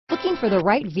Looking for the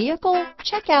right vehicle?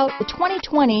 Check out the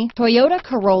 2020 Toyota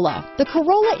Corolla. The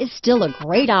Corolla is still a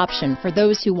great option for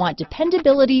those who want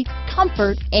dependability,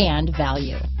 comfort, and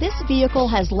value. This vehicle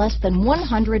has less than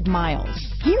 100 miles.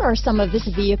 Here are some of this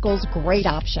vehicle's great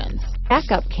options: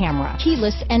 backup camera,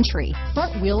 keyless entry,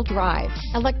 front-wheel drive,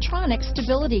 electronic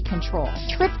stability control,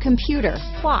 trip computer,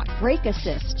 clock, brake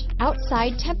assist,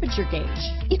 outside temperature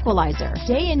gauge, equalizer,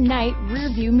 day and night rear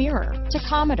view mirror,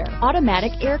 tachometer,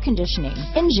 automatic air conditioning,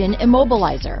 engine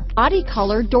immobilizer, body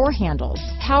color door handles,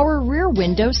 power rear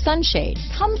window sunshade.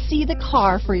 Come see the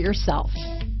car for yourself.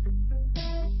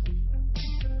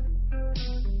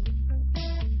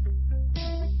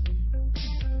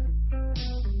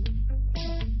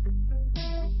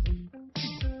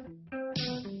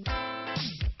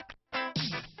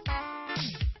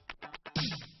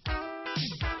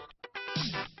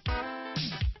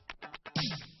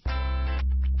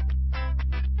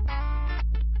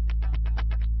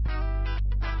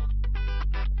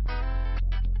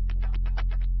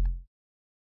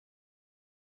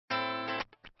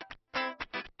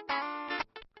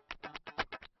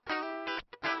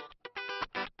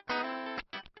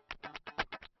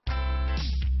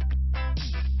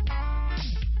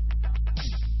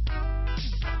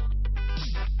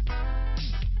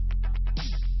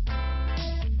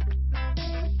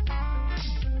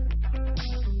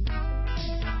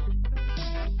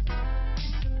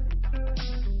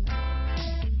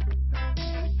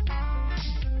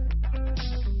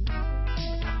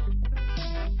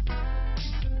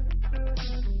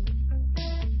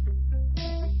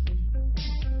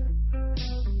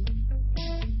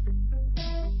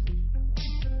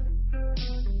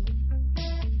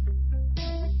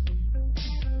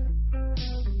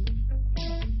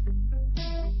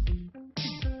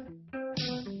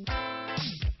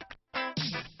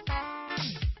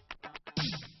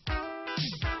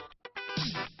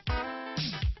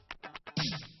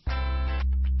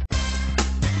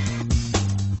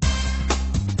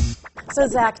 So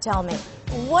Zach, tell me,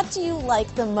 what do you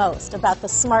like the most about the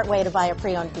smart way to buy a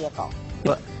pre-owned vehicle?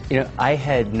 Well, I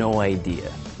had no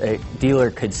idea a dealer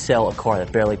could sell a car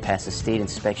that barely passes state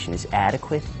inspection is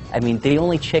adequate. I mean, they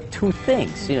only check two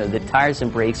things. The tires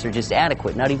and brakes are just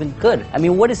adequate, not even good. I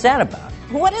mean, what is that about?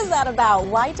 What is that about?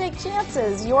 Why take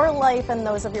chances? Your life and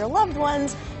those of your loved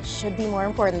ones should be more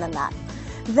important than that.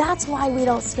 That's why we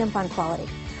don't skimp on quality.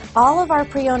 All of our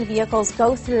pre-owned vehicles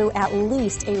go through at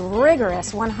least a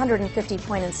rigorous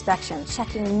 150-point inspection,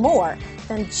 checking more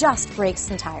than just brakes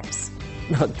and tires.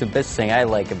 The best thing I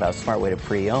like about Smart Way to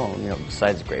Pre-Own,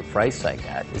 besides the great price I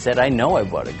got, is that I know I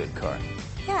bought a good car.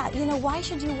 Yeah, why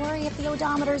should you worry if the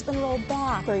odometer's been rolled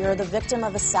back, or you're the victim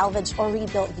of a salvaged or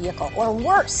rebuilt vehicle, or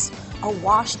worse, a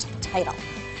washed title?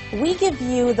 We give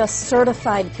you the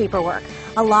certified paperwork,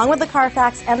 along with the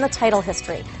Carfax and the title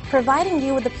history, providing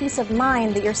you with the peace of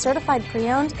mind that your certified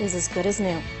pre-owned is as good as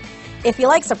new. If you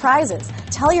like surprises,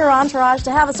 tell your entourage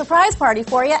to have a surprise party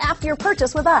for you after your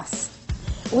purchase with us.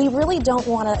 We really don't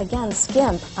want to, again,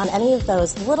 skimp on any of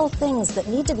those little things that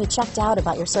need to be checked out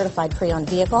about your certified pre-owned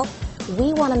vehicle.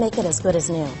 We want to make it as good as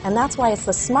new, and that's why it's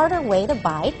the smarter way to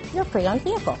buy your pre-owned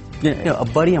vehicle. A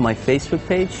buddy on my Facebook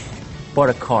page bought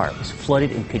a car, was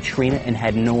flooded in Katrina, and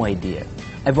had no idea.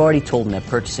 I've already told him that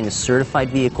purchasing a certified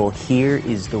vehicle here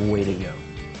is the way to go.